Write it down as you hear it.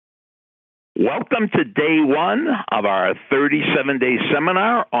Welcome to day one of our 37-day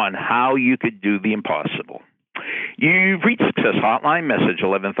seminar on how you could do the impossible. You've reached Success Hotline, message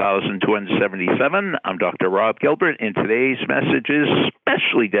 11,277. I'm Dr. Rob Gilbert, and today's message is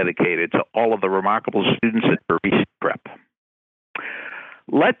specially dedicated to all of the remarkable students at Barista Prep.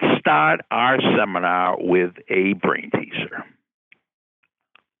 Let's start our seminar with a brain teaser.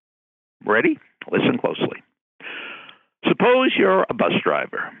 Ready? Listen closely. Suppose you're a bus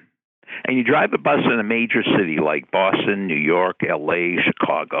driver, and you drive a bus in a major city like Boston, New York, LA,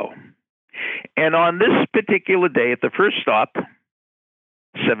 Chicago. And on this particular day, at the first stop,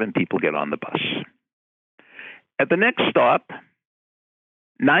 7 people get on the bus. At the next stop,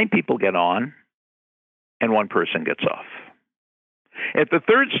 9 people get on, and 1 person gets off. At the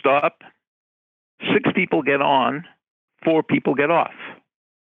third stop, 6 people get on, 4 people get off.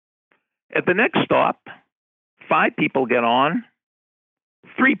 At the next stop, 5 people get on,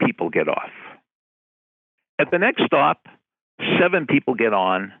 3 people get off. At the next stop, 7 people get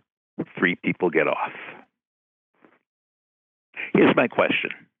on, 3 people get off. Here's my question.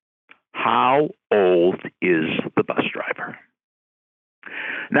 How old is the bus driver?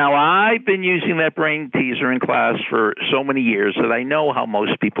 Now, I've been using that brain teaser in class for so many years that I know how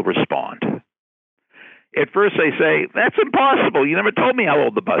most people respond. At first they say, that's impossible. You never told me how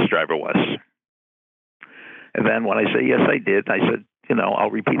old the bus driver was. And then when I say, yes, I did, I said,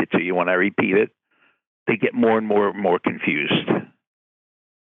 I'll repeat it to you. When I repeat it, they get more and more confused.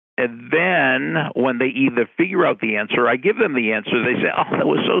 And then when they either figure out the answer, I give them the answer, they say, oh, that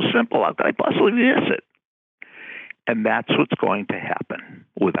was so simple. How could I possibly miss it? And that's what's going to happen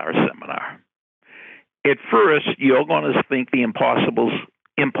with our seminar. At first, you're going to think the impossible's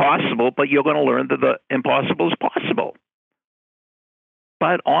impossible, but you're going to learn that the impossible is possible.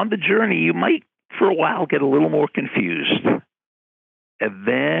 But on the journey, you might, for a while, get a little more confused. And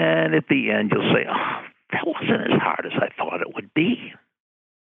then at the end, you'll say, oh, that wasn't as hard as I thought it would be.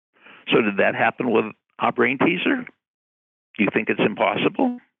 So did that happen with our brain teaser? Do you think it's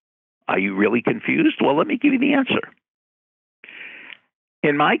impossible? Are you really confused? Well, let me give you the answer.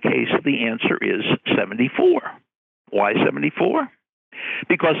 In my case, the answer is 74. Why 74?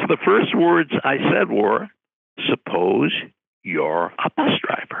 Because the first words I said were, suppose you're a bus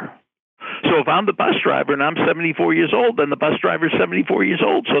driver. So if I'm the bus driver and I'm 74 years old, then the bus driver is 74 years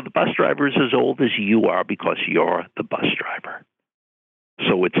old. So the bus driver is as old as you are because you're the bus driver.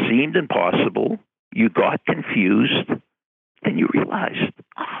 So it seemed impossible. You got confused. Then you realized,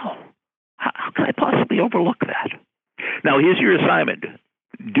 oh, how could I possibly overlook that? Now, here's your assignment.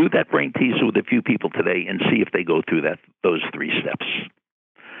 Do that brain teaser with a few people today and see if they go through those 3 steps.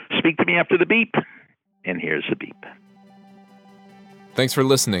 Speak to me after the beep, and here's the beep. Thanks for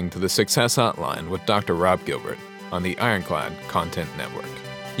listening to the Success Hotline with Dr. Rob Gilbert on the Ironclad Content Network.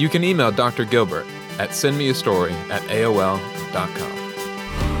 You can email Dr. Gilbert at sendmeastory@aol.com.